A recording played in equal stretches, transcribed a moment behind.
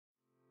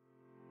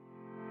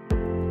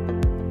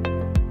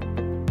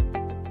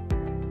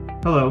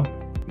Hello,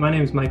 my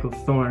name is Michael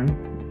Thorne,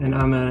 and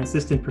I'm an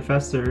assistant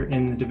professor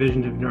in the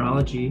Division of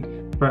Neurology,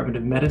 Department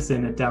of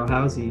Medicine at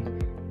Dalhousie,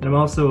 and I'm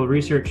also a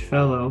research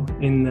fellow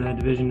in the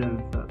Division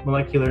of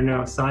Molecular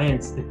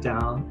Neuroscience at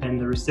Dal and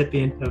the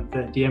recipient of the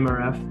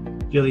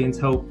DMRF Gillian's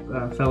Hope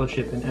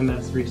Fellowship in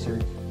MS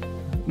research.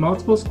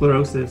 Multiple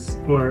sclerosis,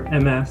 or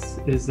MS,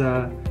 is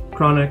a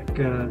chronic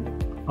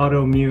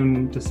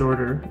autoimmune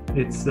disorder.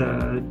 It's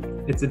a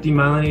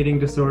demyelinating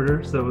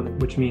disorder,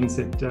 which means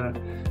that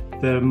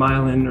the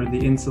myelin, or the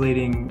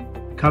insulating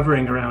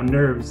covering around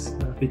nerves,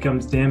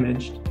 becomes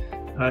damaged.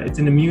 It's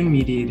an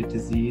immune-mediated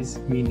disease,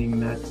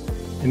 meaning that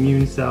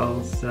immune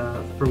cells,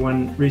 for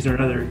one reason or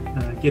another,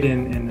 get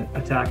in and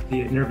attack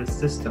the nervous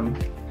system.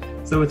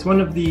 So it's one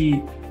of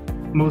the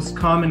most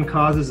common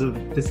causes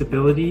of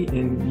disability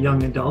in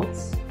young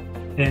adults,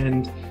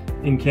 and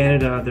in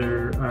Canada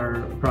there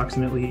are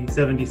approximately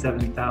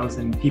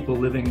 77,000 people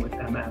living with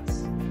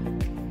MS.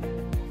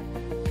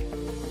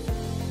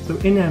 So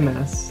in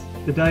MS,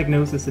 the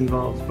diagnosis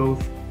involves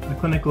both a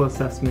clinical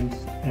assessment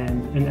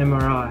and an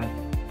MRI.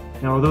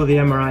 Now, although the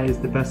MRI is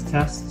the best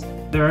test,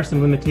 there are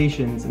some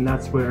limitations, and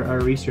that's where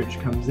our research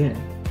comes in.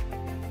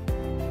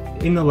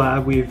 In the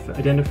lab, we've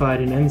identified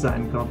an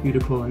enzyme called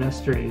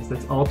butyrcholinesterase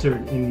that's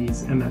altered in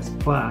these MS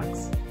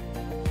plaques,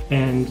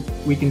 and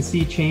we can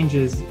see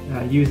changes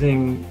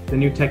using the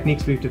new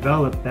techniques we've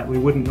developed that we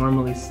wouldn't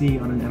normally see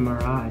on an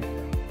MRI.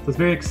 So it's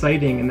very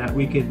exciting in that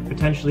we could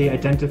potentially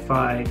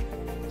identify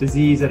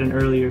disease at an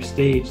earlier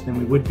stage than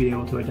we would be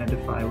able to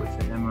identify with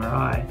an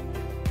MRI.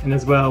 And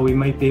as well, we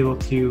might be able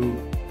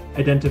to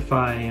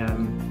identify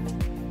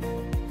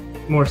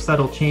more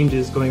subtle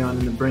changes going on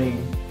in the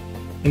brain.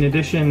 In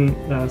addition,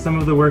 some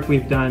of the work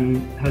we've done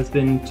has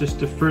been just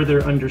to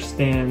further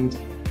understand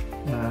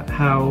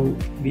how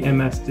the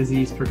MS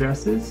disease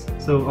progresses.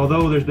 So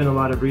although there's been a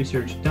lot of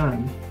research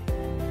done,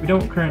 we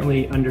don't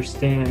currently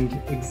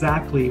understand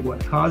exactly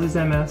what causes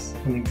MS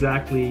and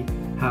exactly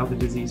how the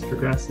disease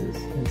progresses.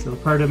 And so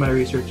part of my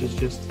research is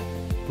just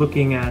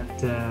looking at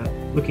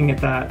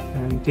that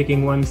and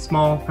taking one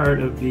small part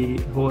of the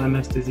whole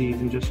MS disease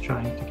and just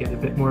trying to get a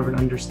bit more of an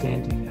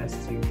understanding as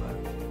to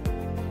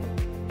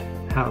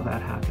how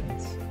that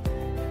happens.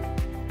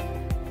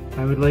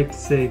 I would like to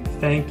say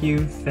thank you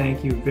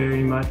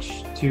very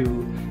much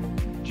to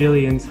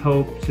Gillian's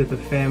Hope, to the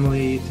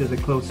family, to the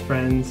close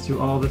friends, to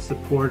all the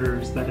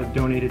supporters that have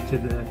donated to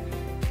the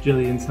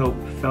Gillian's Hope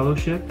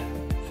Fellowship.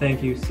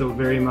 Thank you so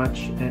very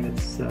much, and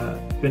it's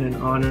been an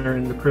honor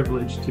and a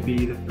privilege to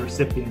be the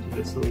recipient of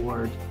this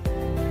award.